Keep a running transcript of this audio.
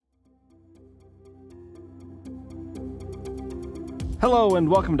Hello and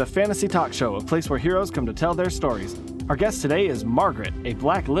welcome to Fantasy Talk Show, a place where heroes come to tell their stories. Our guest today is Margaret, a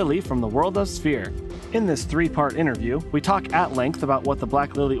Black Lily from the world of Sphere. In this three-part interview, we talk at length about what the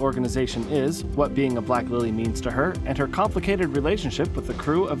Black Lily organization is, what being a Black Lily means to her, and her complicated relationship with the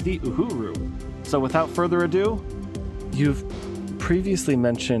crew of the Uhuru. So without further ado, you've previously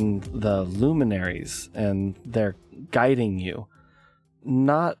mentioned the luminaries and they're guiding you.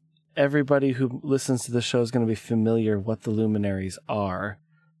 Not everybody who listens to the show is going to be familiar what the luminaries are.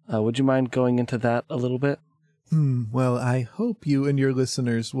 Would you mind going into that a little bit? Well, I hope you and your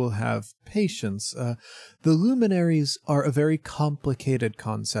listeners will have patience. The luminaries are a very complicated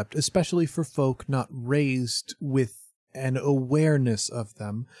concept, especially for folk not raised with an awareness of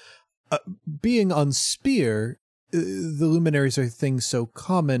them. Being on Sphere, the luminaries are things so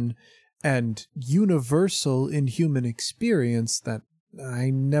common and universal in human experience that I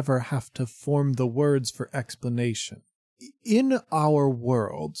never have to form the words for explanation. In our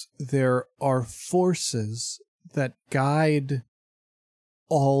world, there are forces that guide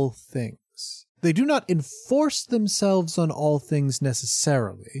all things. They do not enforce themselves on all things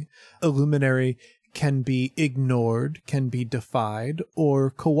necessarily. A luminary can be ignored, can be defied,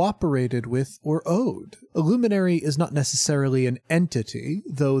 or cooperated with or owed. A luminary is not necessarily an entity,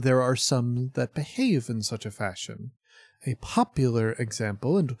 though there are some that behave in such a fashion. A popular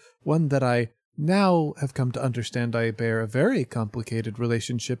example, and one that I now have come to understand I bear a very complicated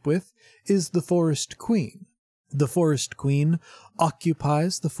relationship with, is the Forest Queen. The Forest Queen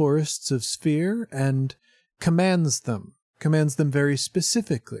occupies the forests of Sphere and commands them very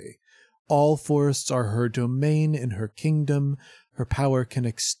specifically. All forests are her domain in her kingdom. Her power can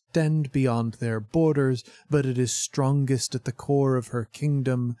extend beyond their borders, but it is strongest at the core of her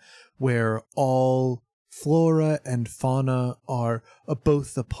kingdom, where all flora and fauna are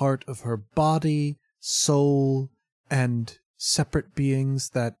both a part of her body, soul, and separate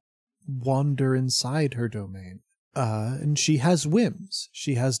beings that wander inside her domain. And she has whims,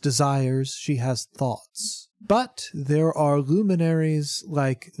 she has desires, she has thoughts. But there are luminaries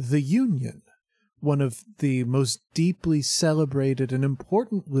like the Union, one of the most deeply celebrated and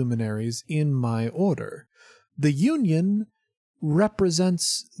important luminaries in my order. The Union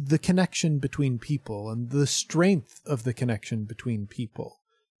represents the connection between people and the strength of the connection between people.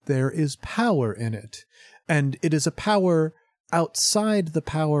 There is power in it, and it is a power outside the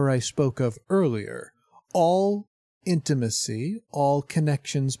power I spoke of earlier. All intimacy, all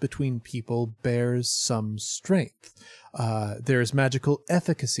connections between people bears some strength. There is magical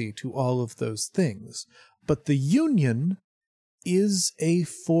efficacy to all of those things. But the Union is a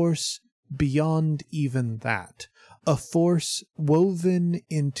force beyond even that. A force woven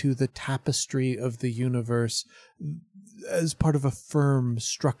into the tapestry of the universe as part of a firm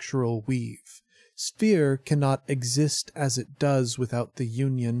structural weave. Sphere cannot exist as it does without the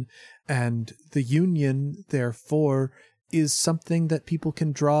Union, and the Union, therefore, is something that people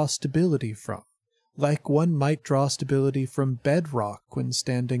can draw stability from, like one might draw stability from bedrock when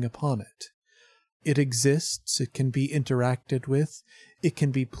standing upon it. It exists, it can be interacted with, it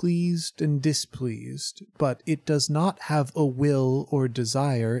can be pleased and displeased, but it does not have a will or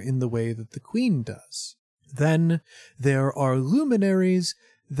desire in the way that the Queen does. Then there are luminaries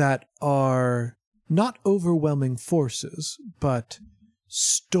that are not overwhelming forces, but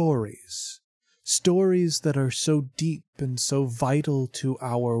stories. Stories that are so deep and so vital to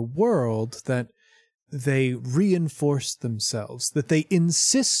our world that they reinforce themselves, that they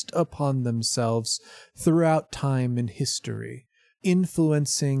insist upon themselves throughout time and history,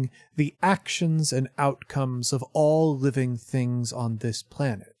 influencing the actions and outcomes of all living things on this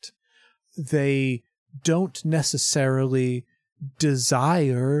planet. They don't necessarily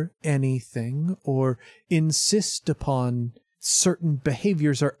desire anything or insist upon certain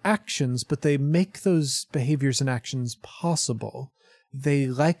behaviors or actions, but they make those behaviors and actions possible. They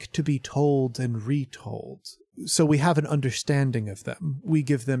like to be told and retold. So we have an understanding of them. We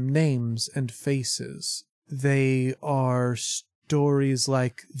give them names and faces. They are stories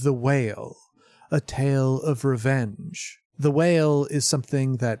like The Whale, a tale of revenge. The Whale is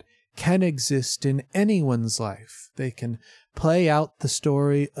something that can exist in anyone's life. They can play out the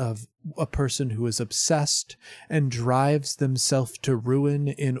story of a person who is obsessed and drives themselves to ruin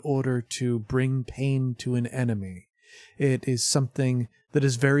in order to bring pain to an enemy. It is something that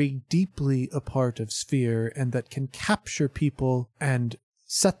is very deeply a part of Sphere and that can capture people and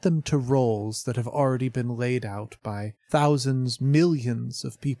set them to roles that have already been laid out by thousands, millions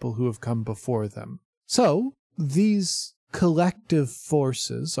of people who have come before them. So, these collective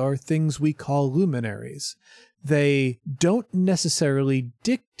forces are things we call luminaries. They don't necessarily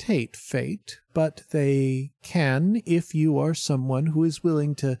dictate fate, but they can, if you are someone who is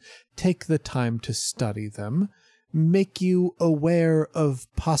willing to take the time to study them, make you aware of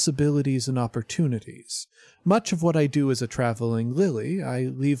possibilities and opportunities. Much of what I do as a traveling lily, I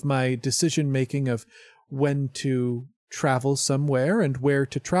leave my decision-making of when to travel somewhere and where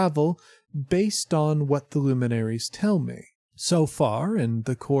to travel based on what the luminaries tell me. So far, in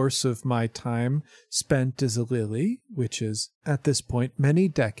the course of my time spent as a lily, which is, at this point, many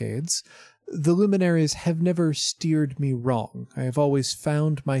decades, the luminaries have never steered me wrong. I have always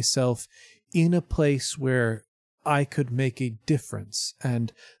found myself in a place where I could make a difference,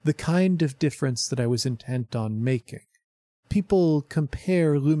 and the kind of difference that I was intent on making. People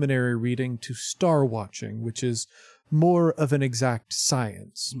compare luminary reading to star watching, which is more of an exact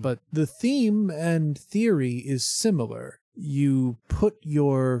science, but the theme and theory is similar. You put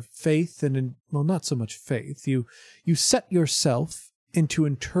your faith in, well, not so much faith, you set yourself into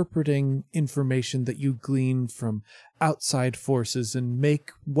interpreting information that you glean from outside forces and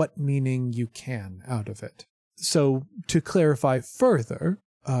make what meaning you can out of it. So, to clarify further,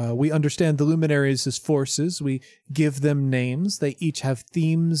 we understand the luminaries as forces. We give them names. They each have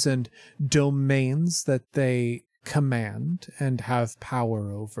themes and domains that they command and have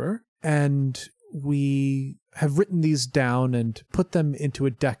power over. And we have written these down and put them into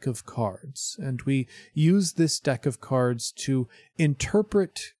a deck of cards. And we use this deck of cards to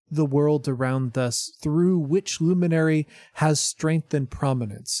interpret the world around us through which luminary has strength and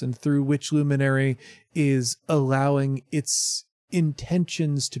prominence, and through which luminary is allowing its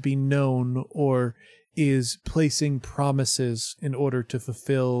intentions to be known or is placing promises in order to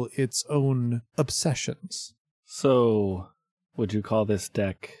fulfill its own obsessions. So, would you call this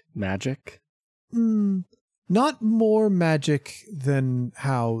deck magic? Not more magic than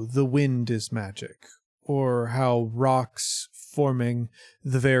how the wind is magic, or how rocks forming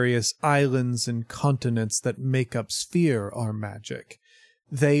the various islands and continents that make up Sphere are magic.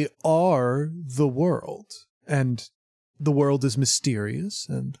 They are the world, and the world is mysterious,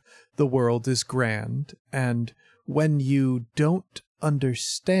 and the world is grand, and when you don't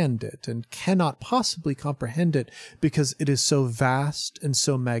understand it and cannot possibly comprehend it because it is so vast and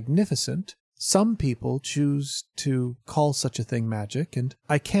so magnificent, some people choose to call such a thing magic, and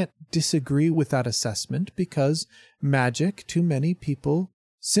I can't disagree with that assessment because magic, to many people,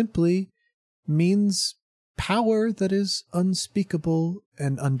 simply means power that is unspeakable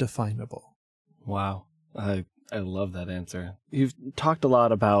and undefinable. Wow. I love that answer. You've talked a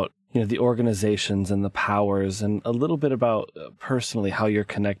lot about, the organizations and the powers, and a little bit about personally how you're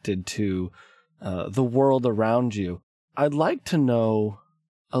connected to the world around you. I'd like to know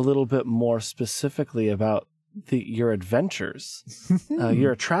a little bit more specifically about your adventures.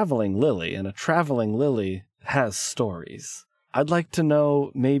 You're a traveling lily, and a traveling lily has stories. I'd like to know,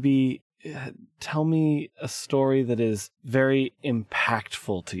 maybe tell me a story that is very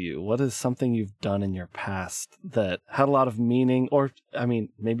impactful to you. What is something you've done in your past that had a lot of meaning, or,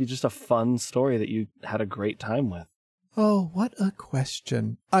 maybe just a fun story that you had a great time with? Oh, what a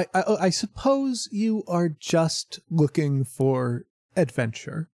question. I suppose you are just looking for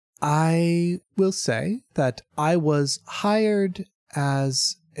adventure. I will say that I was hired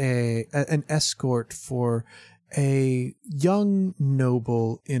as an escort for a young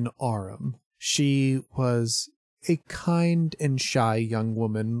noble in Aurum. She was a kind and shy young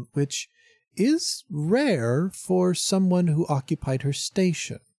woman, which is rare for someone who occupied her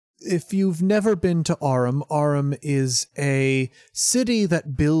station. If you've never been to Aurum, Aurum is a city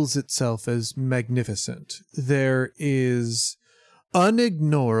that bills itself as magnificent. There is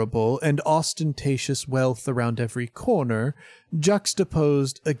unignorable and ostentatious wealth around every corner,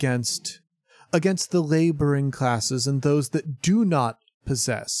 juxtaposed against the laboring classes and those that do not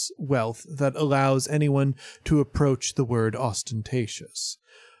possess wealth that allows anyone to approach the word ostentatious.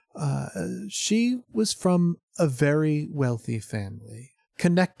 She was from a very wealthy family,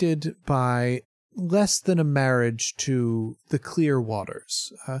 connected by less than a marriage to the Clear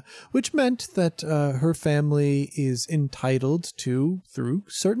Waters, which meant that her family is entitled to, through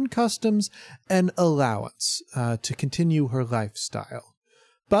certain customs, an allowance to continue her lifestyle.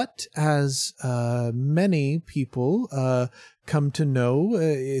 But as many people come to know,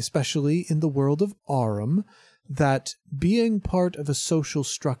 especially in the world of Aurum, that being part of a social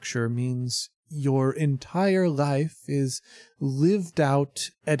structure means your entire life is lived out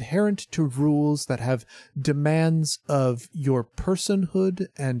adherent to rules that have demands of your personhood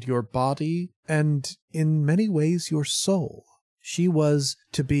and your body, and in many ways your soul. She was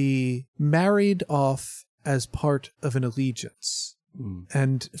to be married off as part of an allegiance.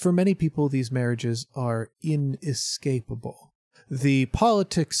 And for many people, these marriages are inescapable. The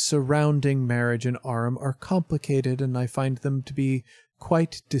politics surrounding marriage in Aram are complicated, and I find them to be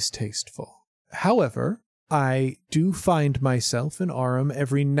quite distasteful. However, I do find myself in Aram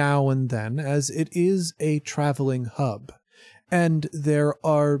every now and then, as it is a traveling hub. And there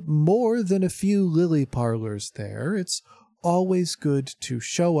are more than a few lily parlors there. It's always good to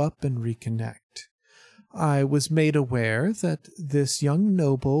show up and reconnect. I was made aware that this young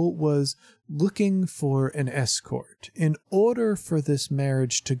noble was looking for an escort. In order for this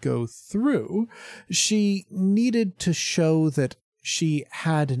marriage to go through, she needed to show that she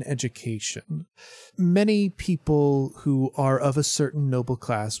had an education. Many people who are of a certain noble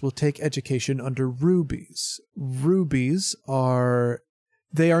class will take education under rubies. Rubies are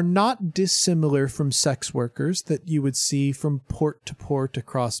not dissimilar from sex workers that you would see from port to port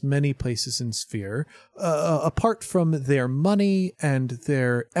across many places in Sphere, apart from their money and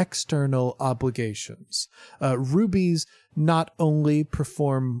their external obligations. Rubies not only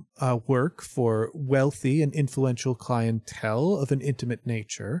perform work for wealthy and influential clientele of an intimate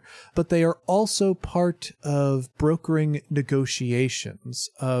nature, but they are also part of brokering negotiations,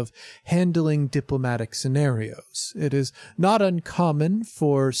 of handling diplomatic scenarios. It is not uncommon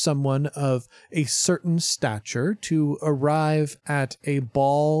for someone of a certain stature to arrive at a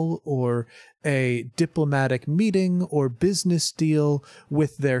ball or a diplomatic meeting or business deal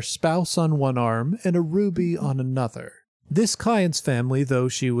with their spouse on one arm and a ruby on another. This client's family, though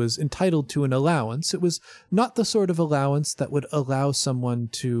she was entitled to an allowance, it was not the sort of allowance that would allow someone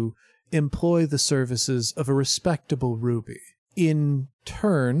to employ the services of a respectable ruby. In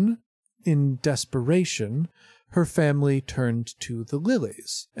turn, in desperation, her family turned to the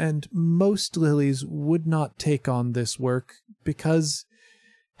lilies, and most lilies would not take on this work because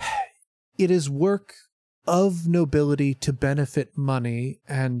it is work of nobility to benefit money,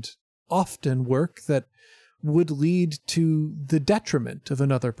 and often work that would lead to the detriment of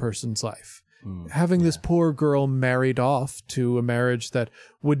another person's life. Having this poor girl married off to a marriage that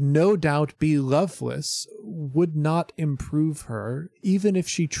would no doubt be loveless would not improve her, even if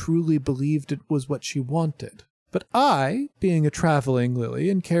she truly believed it was what she wanted. But I, being a traveling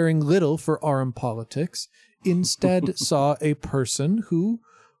lily and caring little for Aram politics, instead saw a person who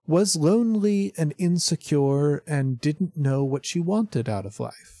was lonely and insecure and didn't know what she wanted out of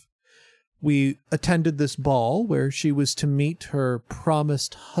life. We attended this ball where she was to meet her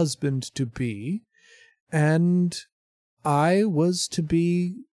promised husband-to-be, and I was to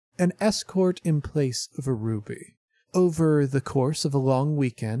be an escort in place of a ruby. Over the course of a long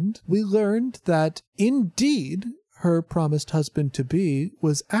weekend, we learned that, indeed, her promised husband-to-be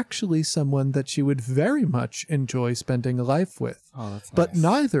was actually someone that she would very much enjoy spending a life with. Oh, that's nice. But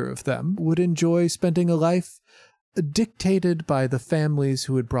neither of them would enjoy spending a life dictated by the families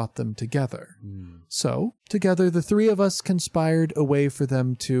who had brought them together. So, together, the three of us conspired a way for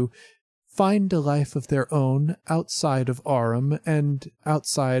them to find a life of their own outside of Aram and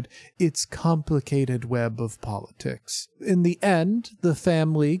outside its complicated web of politics. In the end, the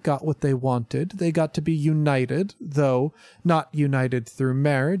family got what they wanted. They got to be united, though not united through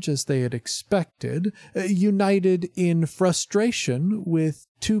marriage as they had expected, united in frustration with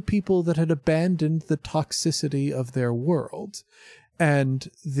two people that had abandoned the toxicity of their world. And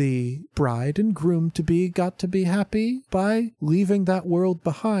the bride and groom-to-be got to be happy by leaving that world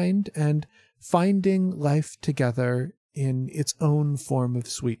behind and finding life together in its own form of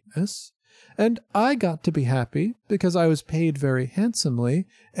sweetness. And I got to be happy because I was paid very handsomely,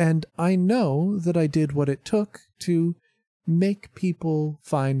 and I know that I did what it took to make people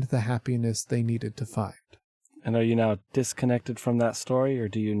find the happiness they needed to find. And are you now disconnected from that story, or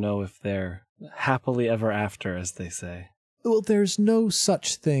do you know if they're happily ever after, as they say? Well, there's no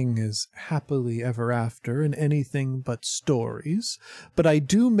such thing as happily ever after in anything but stories, but I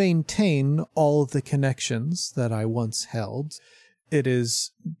do maintain all the connections that I once held. It is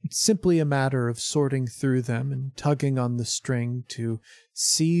simply a matter of sorting through them and tugging on the string to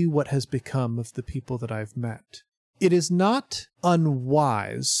see what has become of the people that I've met. It is not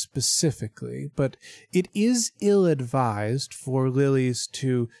unwise specifically, but it is ill-advised for lilies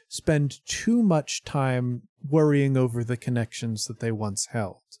to spend too much time worrying over the connections that they once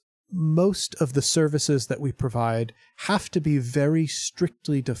held. Most of the services that we provide have to be very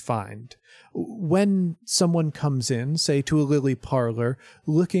strictly defined. When someone comes in, say to a lily parlor,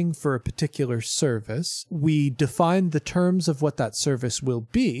 looking for a particular service, we define the terms of what that service will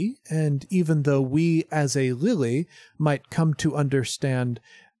be, and even though we as a lily might come to understand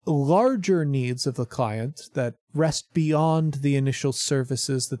larger needs of the client that rest beyond the initial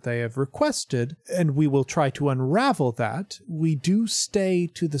services that they have requested, and we will try to unravel that, we do stay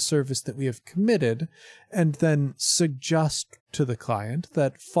to the service that we have committed and then suggest to the client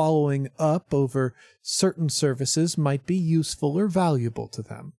that following up over certain services might be useful or valuable to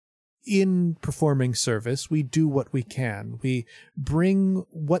them. In performing service, we do what we can. We bring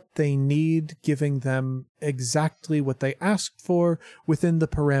what they need, giving them exactly what they ask for within the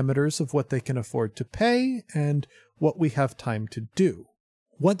parameters of what they can afford to pay and what we have time to do.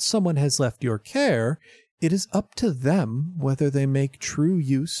 Once someone has left your care, it is up to them whether they make true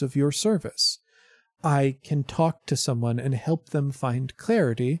use of your service. I can talk to someone and help them find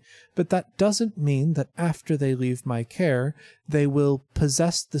clarity, but that doesn't mean that after they leave my care, they will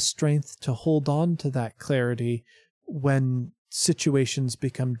possess the strength to hold on to that clarity when situations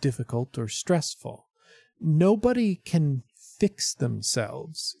become difficult or stressful. Nobody can fix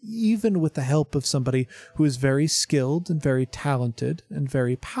themselves, even with the help of somebody who is very skilled and very talented and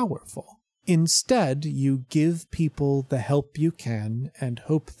very powerful. Instead, you give people the help you can and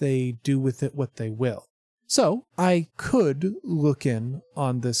hope they do with it what they will. So, I could look in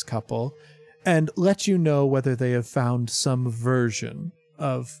on this couple and let you know whether they have found some version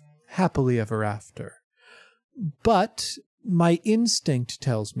of happily ever after. But my instinct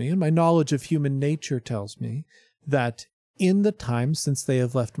tells me, and my knowledge of human nature tells me, that in the time since they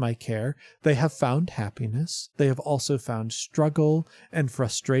have left my care, they have found happiness, they have also found struggle and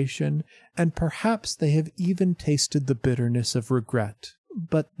frustration, and perhaps they have even tasted the bitterness of regret.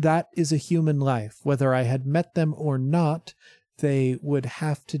 But that is a human life. Whether I had met them or not, they would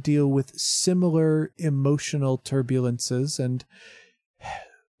have to deal with similar emotional turbulences, and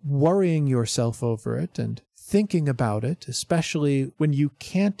worrying yourself over it and thinking about it, especially when you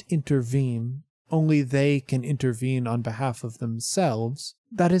can't intervene, only they can intervene on behalf of themselves,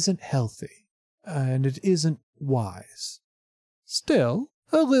 that isn't healthy, and it isn't wise. Still,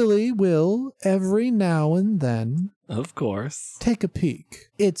 a lily will, every now and then, of course, take a peek.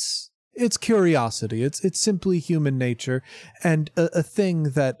 It's curiosity. It's simply human nature, and a thing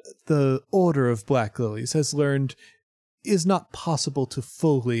that the Order of Black Lilies has learned is not possible to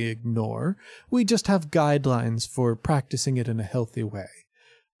fully ignore. We just have guidelines for practicing it in a healthy way.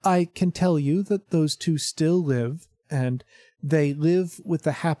 I can tell you that those two still live, and they live with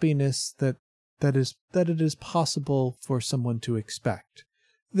the happiness that it is possible for someone to expect.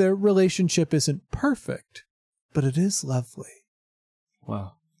 Their relationship isn't perfect, but it is lovely.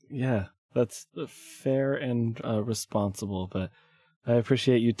 Wow. Yeah, that's fair and responsible, but I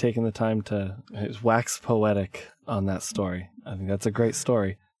appreciate you taking the time to wax poetic on that story. I think that's a great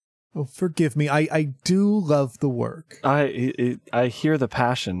story. Oh, forgive me. I do love the work. I hear the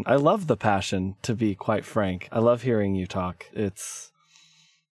passion. I love the passion, to be quite frank. I love hearing you talk. It's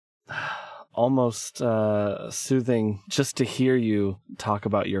almost soothing just to hear you talk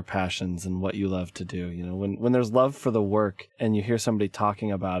about your passions and what you love to do. You know, when there's love for the work and you hear somebody talking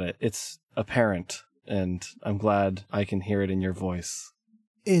about it, it's apparent, and I'm glad I can hear it in your voice.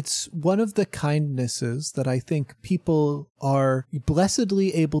 It's one of the kindnesses that I think people are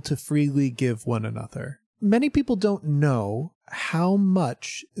blessedly able to freely give one another. Many people don't know how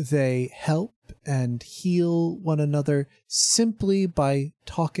much they help and heal one another simply by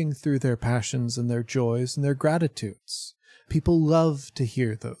talking through their passions and their joys and their gratitudes. People love to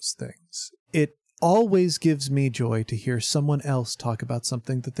hear those things. It always gives me joy to hear someone else talk about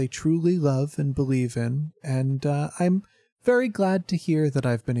something that they truly love and believe in, and I'm very glad to hear that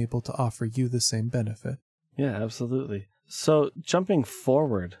I've been able to offer you the same benefit. Yeah, absolutely. So, jumping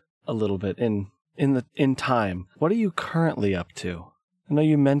forward a little bit in time, what are you currently up to? I know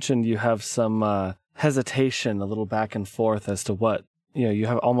you mentioned you have some hesitation, a little back and forth as to what, you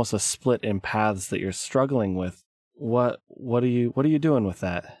have almost a split in paths that you're struggling with. What are you doing with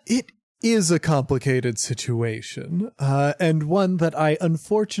that? It is a complicated situation, and one that I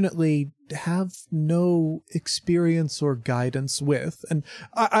unfortunately have no experience or guidance with. And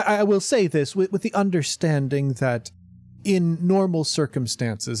I will say this with the understanding that in normal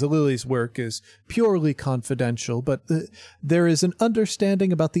circumstances, a Lily's work is purely confidential, but there is an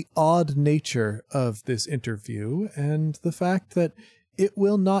understanding about the odd nature of this interview, and the fact that it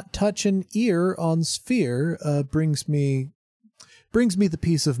will not touch an ear on Sphere brings me the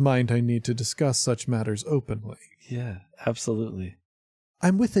peace of mind I need to discuss such matters openly. Yeah, absolutely.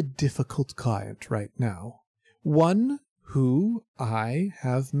 I'm with a difficult client right now. One who I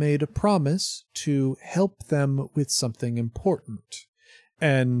have made a promise to help them with something important,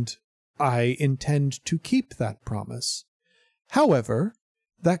 and I intend to keep that promise. However,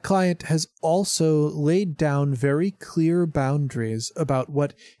 That client has also laid down very clear boundaries about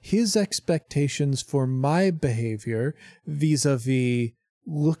what his expectations for my behavior vis-a-vis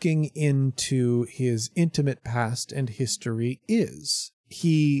looking into his intimate past and history is.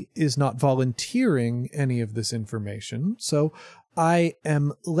 He is not volunteering any of this information, so I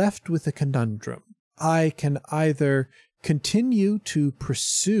am left with a conundrum. I can either continue to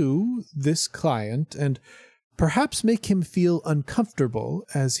pursue this client and perhaps make him feel uncomfortable,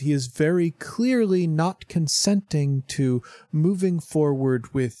 as he is very clearly not consenting to moving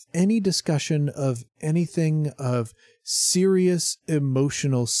forward with any discussion of anything of serious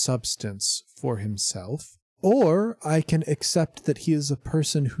emotional substance for himself, or I can accept that he is a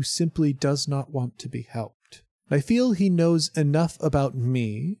person who simply does not want to be helped. I feel he knows enough about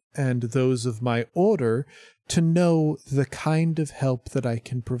me and those of my order to know the kind of help that I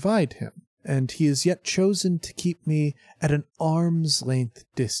can provide him, and he has yet chosen to keep me at an arm's length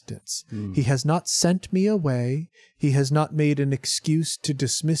distance. He has not sent me away. He has not made an excuse to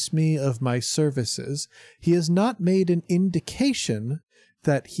dismiss me of my services. He has not made an indication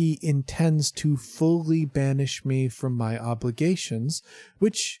that he intends to fully banish me from my obligations,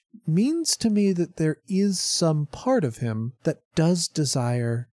 which means to me that there is some part of him that does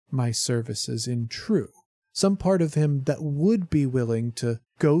desire my services in true. Some part of him that would be willing to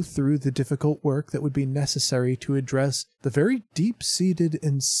go through the difficult work that would be necessary to address the very deep-seated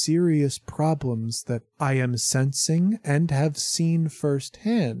and serious problems that I am sensing and have seen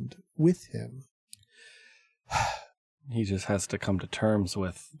firsthand with him. He just has to come to terms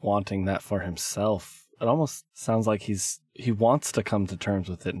with wanting that for himself. It almost sounds like he wants to come to terms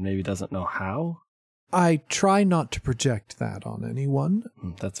with it and maybe doesn't know how. I try not to project that on anyone.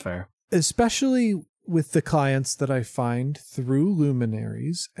 That's fair. Especially with the clients that I find through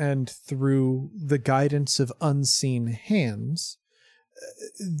luminaries and through the guidance of unseen hands.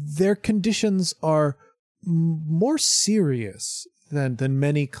 Their conditions are more serious than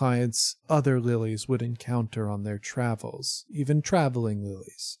many clients other lilies would encounter on their travels, even traveling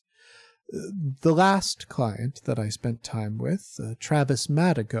lilies. The last client that I spent time with, Travis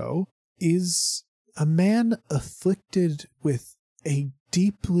Madigo, is a man afflicted with a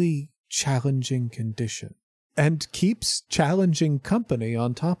deeply challenging condition, and keeps challenging company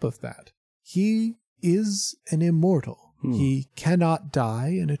on top of that. He is an immortal. He cannot die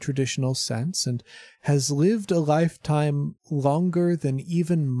in a traditional sense, and has lived a lifetime longer than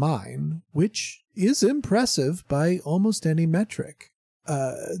even mine, which is impressive by almost any metric.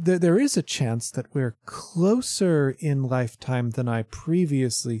 There is a chance that we're closer in lifetime than I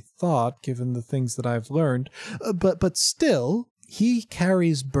previously thought, given the things that I've learned, but still, he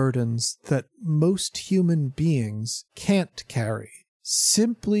carries burdens that most human beings can't carry,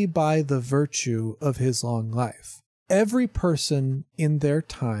 simply by the virtue of his long life. Every person in their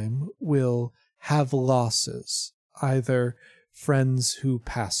time will have losses, either friends who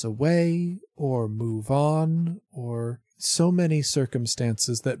pass away or move on, or so many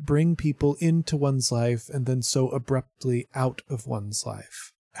circumstances that bring people into one's life and then so abruptly out of one's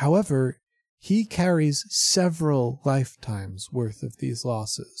life. However, he carries several lifetimes worth of these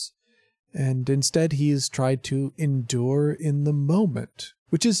losses, and instead he has tried to endure in the moment,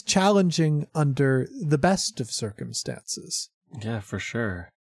 which is challenging under the best of circumstances. Yeah, for sure.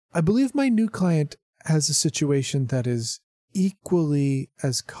 I believe my new client has a situation that is equally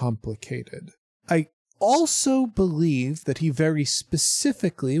as complicated. I also believe that he very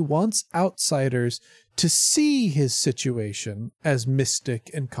specifically wants outsiders to see his situation as mystic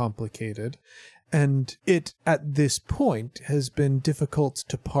and complicated, and it, at this point, has been difficult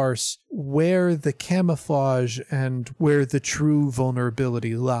to parse where the camouflage and where the true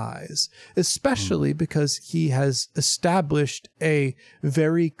vulnerability lies, especially because he has established a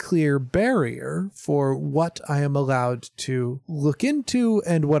very clear barrier for what I am allowed to look into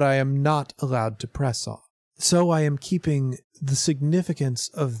and what I am not allowed to press on. So I am keeping the significance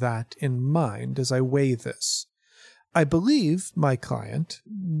of that in mind as I weigh this. I believe my client,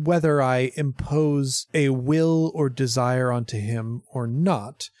 whether I impose a will or desire onto him or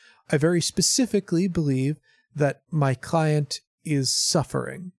not, I very specifically believe that my client is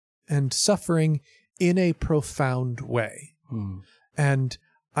suffering, and suffering in a profound way. And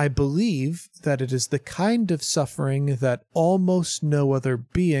I believe that it is the kind of suffering that almost no other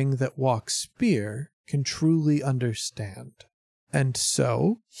being that walks spear can truly understand. And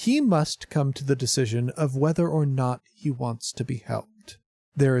so, he must come to the decision of whether or not he wants to be helped.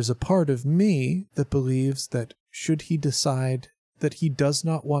 There is a part of me that believes that should he decide that he does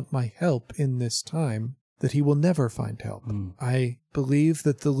not want my help in this time, that he will never find help. I believe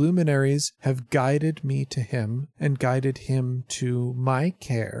that the luminaries have guided me to him and guided him to my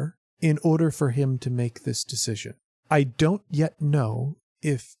care in order for him to make this decision. I don't yet know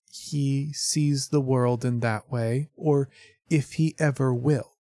if he sees the world in that way or if he ever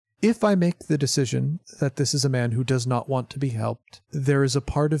will. If I make the decision that this is a man who does not want to be helped, there is a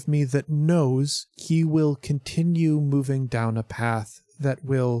part of me that knows he will continue moving down a path that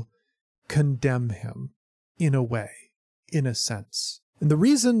will condemn him in a way, in a sense. And the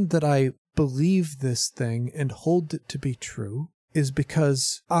reason that I believe this thing and hold it to be true is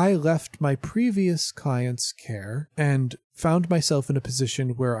because I left my previous client's care and found myself in a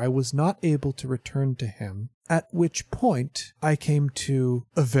position where I was not able to return to him, at which point I came to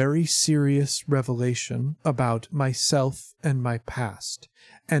a very serious revelation about myself and my past.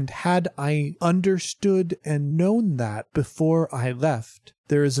 And had I understood and known that before I left,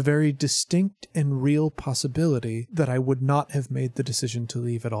 there is a very distinct and real possibility that I would not have made the decision to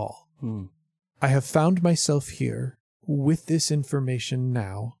leave at all. I have found myself here with this information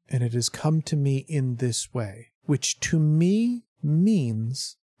now, and it has come to me in this way, which to me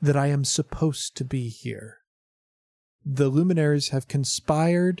means that I am supposed to be here. The luminaries have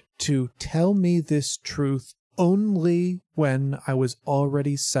conspired to tell me this truth only when I was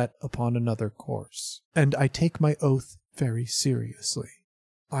already set upon another course, and I take my oath very seriously.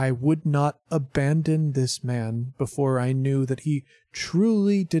 I would not abandon this man before I knew that he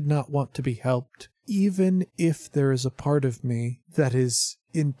truly did not want to be helped, even if there is a part of me that is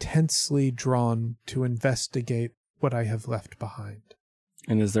intensely drawn to investigate what I have left behind.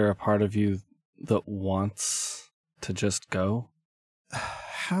 And is there a part of you that wants to just go?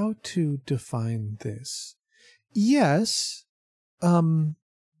 How to define this? Yes. I mean,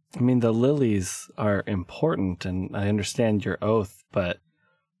 the lilies are important, and I understand your oath, but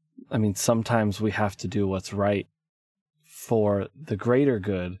I mean, sometimes we have to do what's right for the greater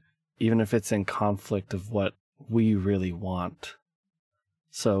good, even if it's in conflict of what we really want.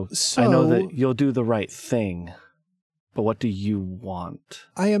 So I know that you'll do the right thing, but what do you want?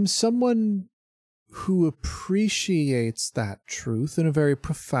 I am someone who appreciates that truth in a very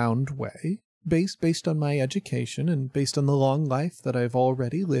profound way, based on my education and based on the long life that I've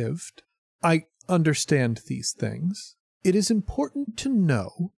already lived. I understand these things. It is important to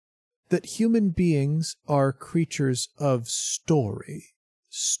know that human beings are creatures of story.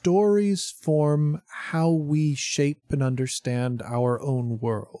 Stories form how we shape and understand our own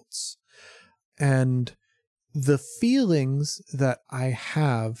worlds. And the feelings that I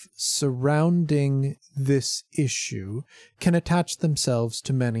have surrounding this issue can attach themselves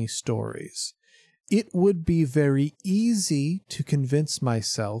to many stories. It would be very easy to convince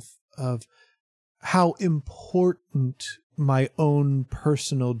myself of how important my own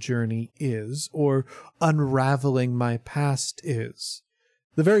personal journey is, or unraveling my past is.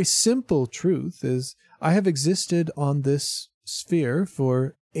 The very simple truth is I have existed on this sphere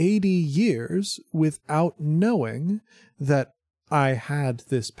for 80 years without knowing that I had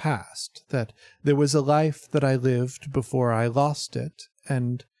this past, that there was a life that I lived before I lost it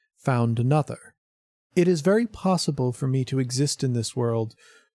and found another. It is very possible for me to exist in this world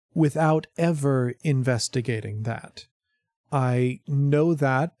without ever investigating that. I know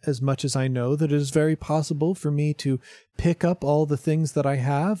that as much as I know that it is very possible for me to pick up all the things that I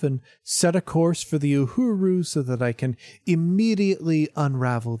have and set a course for the Uhuru so that I can immediately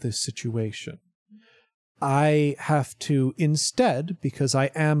unravel this situation. I have to instead, because I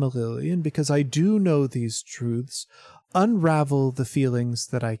am a lily and because I do know these truths, unravel the feelings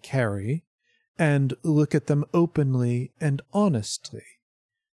that I carry and look at them openly and honestly,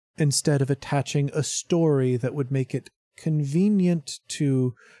 instead of attaching a story that would make it convenient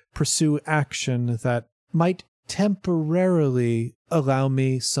to pursue action that might temporarily allow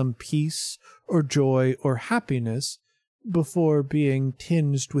me some peace or joy or happiness before being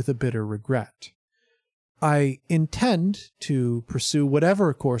tinged with a bitter regret. I intend to pursue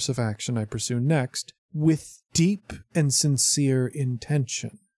whatever course of action I pursue next with deep and sincere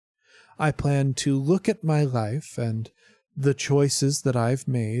intention. I plan to look at my life and the choices that I've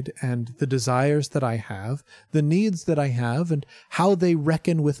made and the desires that I have, the needs that I have, and how they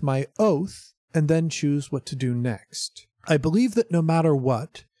reckon with my oath, and then choose what to do next. I believe that no matter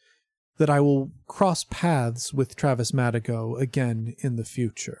what, that I will cross paths with Travis Madigo again in the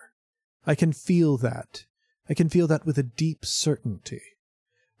future. I can feel that. I can feel that with a deep certainty.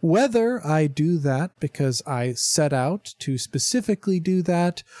 Whether I do that because I set out to specifically do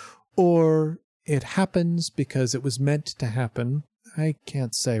that, or it happens because it was meant to happen, I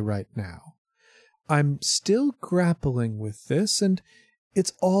can't say right now. I'm still grappling with this, and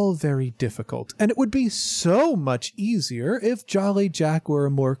It's all very difficult, and it would be so much easier if Jolly Jack were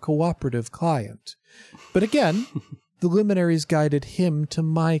a more cooperative client. But again, the luminaries guided him to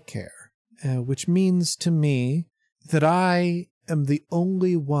my care, which means to me that I am the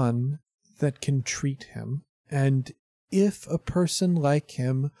only one that can treat him, and if a person like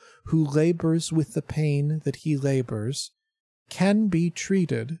him who labors with the pain that he labors can be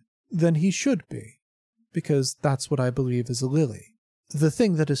treated, then he should be, because that's what I believe is a lily. The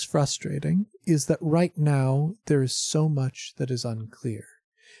thing that is frustrating is that right now there is so much that is unclear.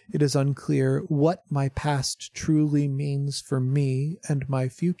 It is unclear what my past truly means for me and my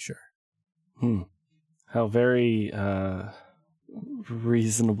future. How very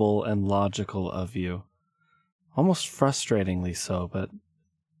reasonable and logical of you. Almost frustratingly so, but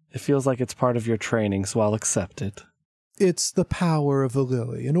it feels like it's part of your training, so I'll accept it. It's the power of a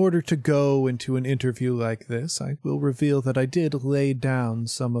lily. In order to go into an interview like this, I will reveal that I did lay down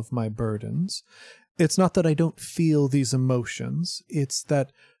some of my burdens. It's not that I don't feel these emotions. It's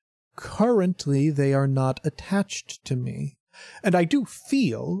that currently they are not attached to me. And I do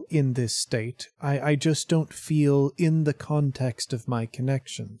feel in this state. I just don't feel in the context of my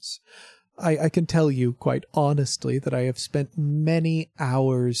connections. I can tell you quite honestly that I have spent many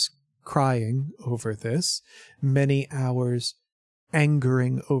hours crying over this, many hours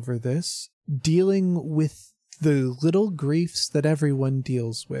angering over this, dealing with the little griefs that everyone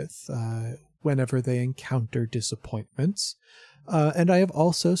deals with whenever they encounter disappointments. And I have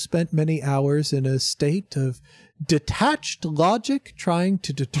also spent many hours in a state of detached logic trying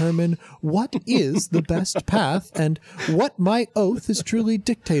to determine what is the best path and what my oath is truly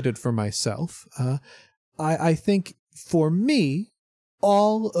dictated for myself. I think for me,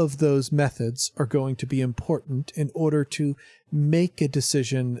 all of those methods are going to be important in order to make a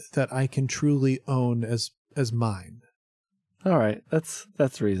decision that I can truly own as mine. All right,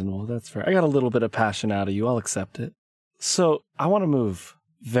 that's reasonable. That's fair. I got a little bit of passion out of you. I'll accept it. So I want to move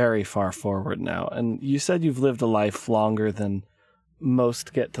very far forward now. And you said you've lived a life longer than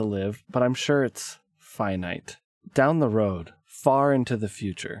most get to live, but I'm sure it's finite. Down the road, far into the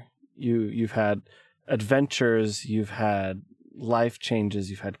future, you've had adventures, you've had life changes,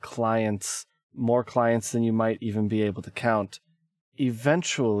 you've had clients, more clients than you might even be able to count.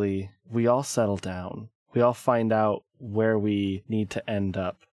 Eventually, we all settle down. We all find out where we need to end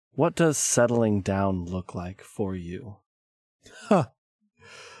up. What does settling down look like for you?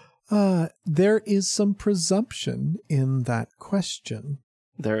 There is some presumption in that question.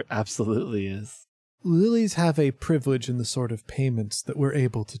 There absolutely is. Lilies have a privilege in the sort of payments that we're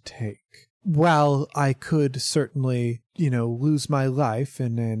able to take. While I could certainly, lose my life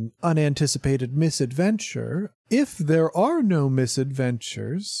in an unanticipated misadventure, if there are no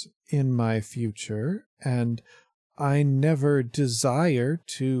misadventures in my future, and I never desire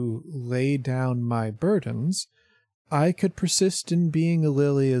to lay down my burdens, I could persist in being a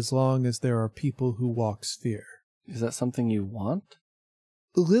lily as long as there are people who walk sphere. Is that something you want?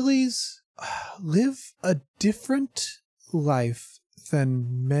 Lilies live a different life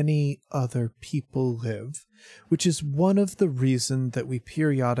than many other people live, which is one of the reasons that we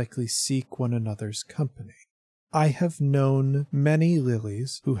periodically seek one another's company. I have known many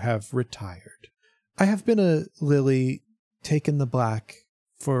lilies who have retired. I have been a lily taken the black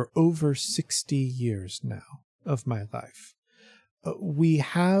for over 60 years now of my life. We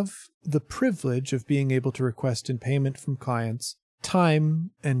have the privilege of being able to request in payment from clients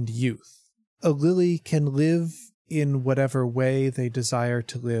time and youth. A lily can live in whatever way they desire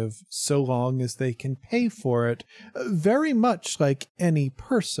to live, so long as they can pay for it, very much like any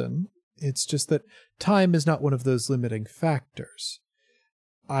person. It's just that time is not one of those limiting factors.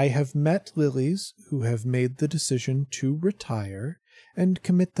 I have met lilies who have made the decision to retire and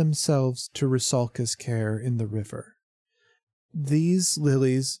commit themselves to Rusalka's care in the river. These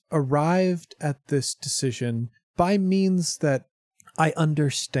lilies arrived at this decision by means that I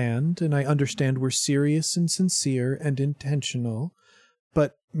understand, and I understand we're serious and sincere and intentional,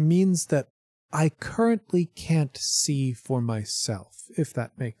 but means that I currently can't see for myself, if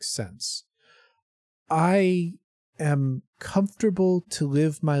that makes sense. I am comfortable to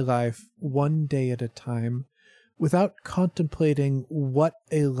live my life one day at a time without contemplating what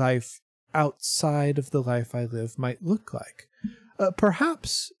a life outside of the life I live might look like.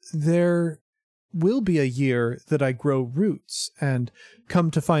 Perhaps there will be a year that I grow roots and come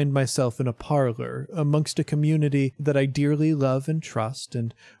to find myself in a parlor amongst a community that I dearly love and trust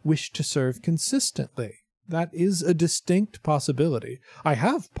and wish to serve consistently. That is a distinct possibility. I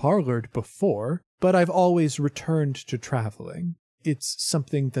have parlored before, but I've always returned to traveling. It's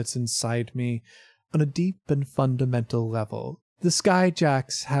something that's inside me on a deep and fundamental level, The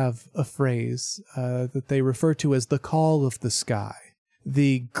Skyjacks have a phrase that they refer to as the call of the sky,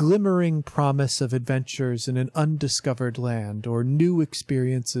 the glimmering promise of adventures in an undiscovered land or new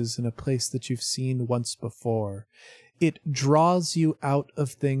experiences in a place that you've seen once before. It draws you out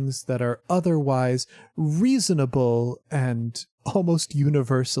of things that are otherwise reasonable and almost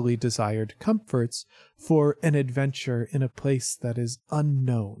universally desired comforts for an adventure in a place that is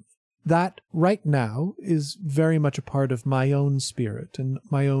unknown. That, right now, is very much a part of my own spirit and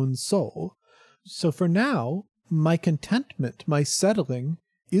my own soul. So for now, my contentment, my settling,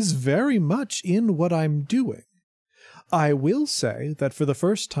 is very much in what I'm doing. I will say that for the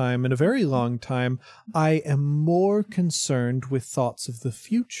first time in a very long time, I am more concerned with thoughts of the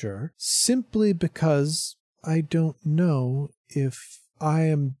future, simply because I don't know if I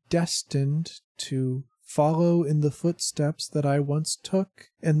am destined to follow in the footsteps that I once took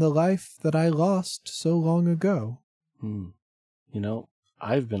in the life that I lost so long ago. You know,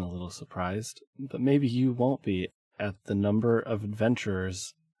 I've been a little surprised, but maybe you won't be, at the number of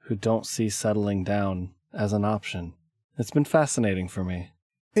adventurers who don't see settling down as an option. It's been fascinating for me.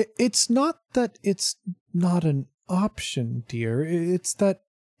 It's not that it's not an option, dear. It's that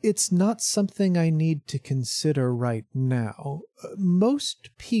it's not something I need to consider right now. Most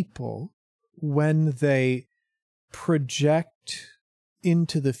people, when they project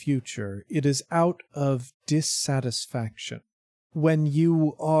into the future, it is out of dissatisfaction. When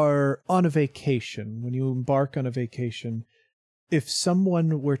you are on a vacation, when you embark on a vacation, if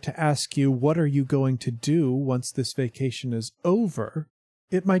someone were to ask you, what are you going to do once this vacation is over,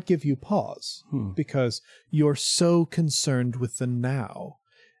 it might give you pause, because you're so concerned with the now.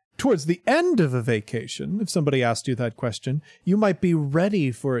 Towards the end of a vacation, if somebody asked you that question, you might be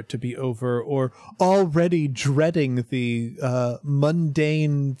ready for it to be over or already dreading the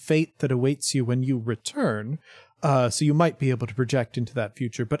mundane fate that awaits you when you return. So you might be able to project into that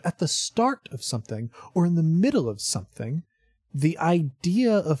future. But at the start of something or in the middle of something, the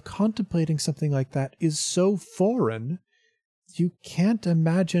idea of contemplating something like that is so foreign, you can't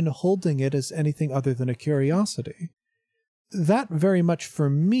imagine holding it as anything other than a curiosity. That very much for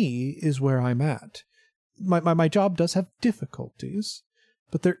me is where I'm at. My job does have difficulties,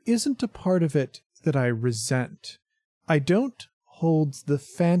 but there isn't a part of it that I resent. I don't hold the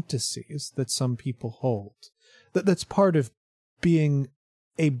fantasies that some people hold. That's part of being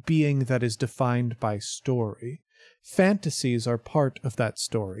a being that is defined by story. Fantasies are part of that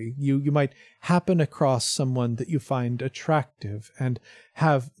story. You might happen across someone that you find attractive and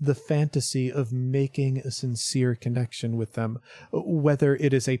have the fantasy of making a sincere connection with them, whether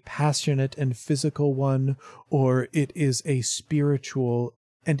it is a passionate and physical one or it is a spiritual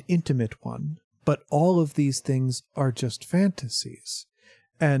and intimate one. But all of these things are just fantasies,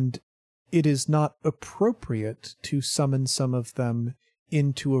 and it is not appropriate to summon some of them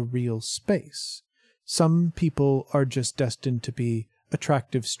into a real space. Some people are just destined to be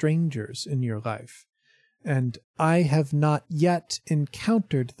attractive strangers in your life. And I have not yet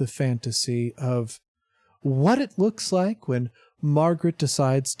encountered the fantasy of what it looks like when Margaret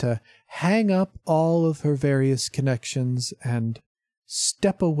decides to hang up all of her various connections and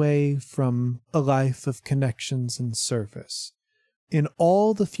step away from a life of connections and service. In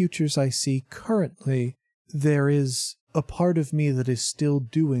all the futures I see currently, there is a part of me that is still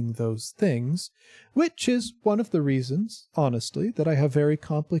doing those things, which is one of the reasons, honestly, that I have very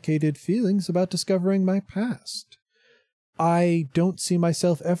complicated feelings about discovering my past. I don't see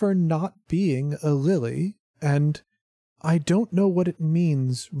myself ever not being a Lily, and I don't know what it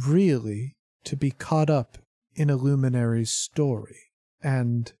means, really, to be caught up in a Luminary's story.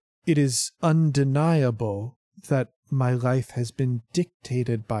 And it is undeniable that my life has been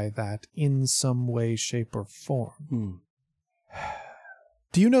dictated by that in some way, shape, or form.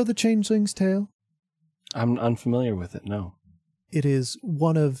 Do you know the Changeling's Tale? I'm unfamiliar with it, no. It is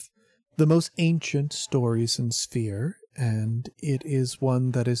one of the most ancient stories in Sphere, and it is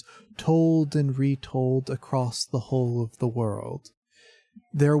one that is told and retold across the whole of the world.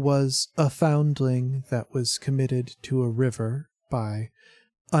 There was a foundling that was committed to a river by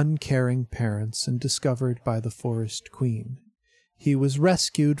uncaring parents and discovered by the Forest Queen. He was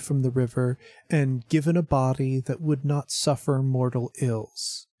rescued from the river and given a body that would not suffer mortal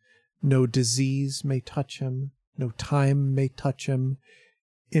ills. No disease may touch him, no time may touch him.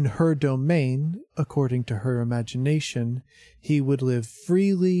 In her domain, according to her imagination, he would live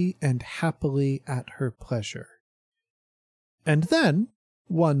freely and happily at her pleasure. And then,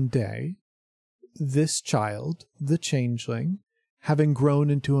 one day, this child, the Changeling, having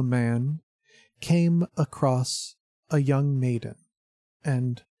grown into a man, came across a young maiden,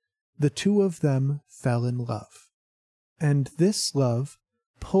 and the two of them fell in love. and this love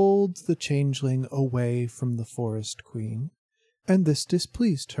pulled the changeling away from the Forest Queen, and this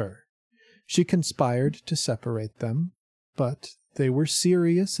displeased her. She conspired to separate them, but they were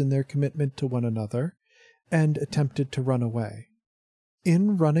serious in their commitment to one another, and attempted to run away.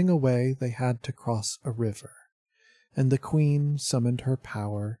 In running away, they had to cross a river, and the queen summoned her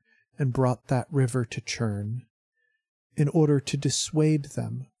power and brought that river to churn in order to dissuade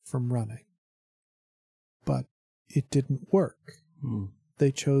them from running. But it didn't work.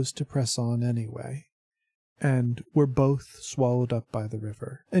 They chose to press on anyway, and were both swallowed up by the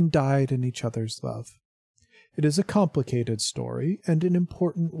river, and died in each other's love. It is a complicated story, and an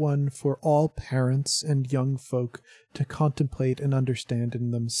important one for all parents and young folk to contemplate and understand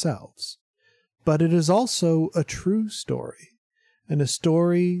in themselves. But it is also a true story, and a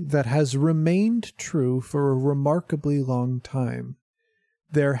story that has remained true for a remarkably long time.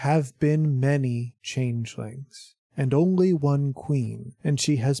 There have been many changelings, and only one queen, and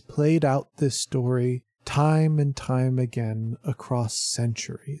she has played out this story time and time again across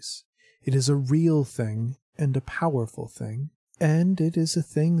centuries. It is a real thing, and a powerful thing, and it is a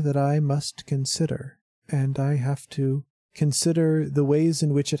thing that I must consider, and I have to consider the ways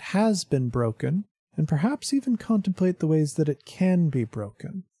in which it has been broken, and perhaps even contemplate the ways that it can be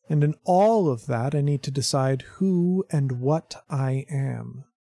broken. And in all of that, I need to decide who and what I am.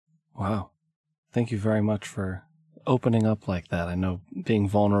 Wow. Thank you very much for opening up like that. I know being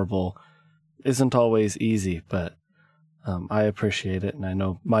vulnerable isn't always easy, but I appreciate it, and I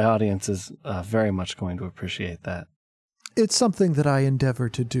know my audience is very much going to appreciate that. It's something that I endeavor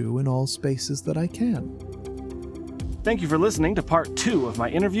to do in all spaces that I can. Thank you for listening to part 2 of my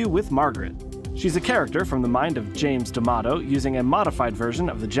interview with Margaret. She's a character from the mind of James D'Amato using a modified version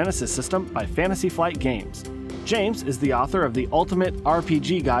of the Genesis system by Fantasy Flight Games. James is the author of the Ultimate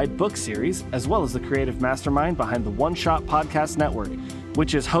RPG Guide book series, as well as the creative mastermind behind the One Shot Podcast Network,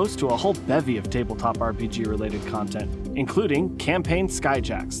 which is host to a whole bevy of tabletop RPG-related content, including Campaign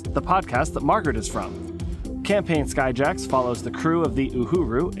Skyjacks, the podcast that Margaret is from. Campaign Skyjacks follows the crew of the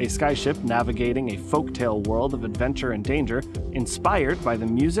Uhuru, a skyship navigating a folktale world of adventure and danger, inspired by the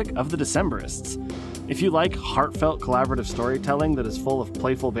music of the Decemberists. If you like heartfelt collaborative storytelling that is full of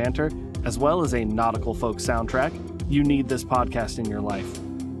playful banter, as well as a nautical folk soundtrack, you need this podcast in your life.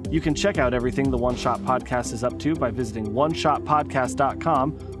 You can check out everything the One Shot Podcast is up to by visiting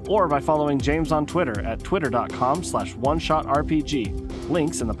oneshotpodcast.com or by following James on Twitter at twitter.com/oneshotrpg.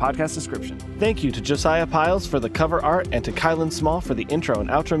 Links in the podcast description. Thank you to Josiah Piles for the cover art and to Kylan Small for the intro and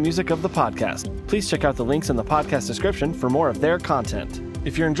outro music of the podcast. Please check out the links in the podcast description for more of their content.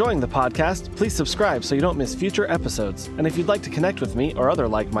 If you're enjoying the podcast, please subscribe so you don't miss future episodes. And if you'd like to connect with me or other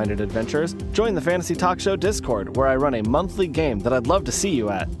like-minded adventurers, join the Fantasy Talk Show Discord, where I run a monthly game that I'd love to see you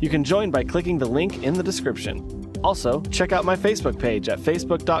at. You can join by clicking the link in the description. Also, check out my Facebook page at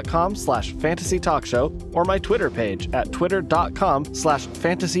facebook.com/fantasytalkshow or my Twitter page at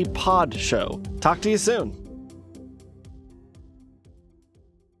twitter.com/fantasypodshow. Talk to you soon.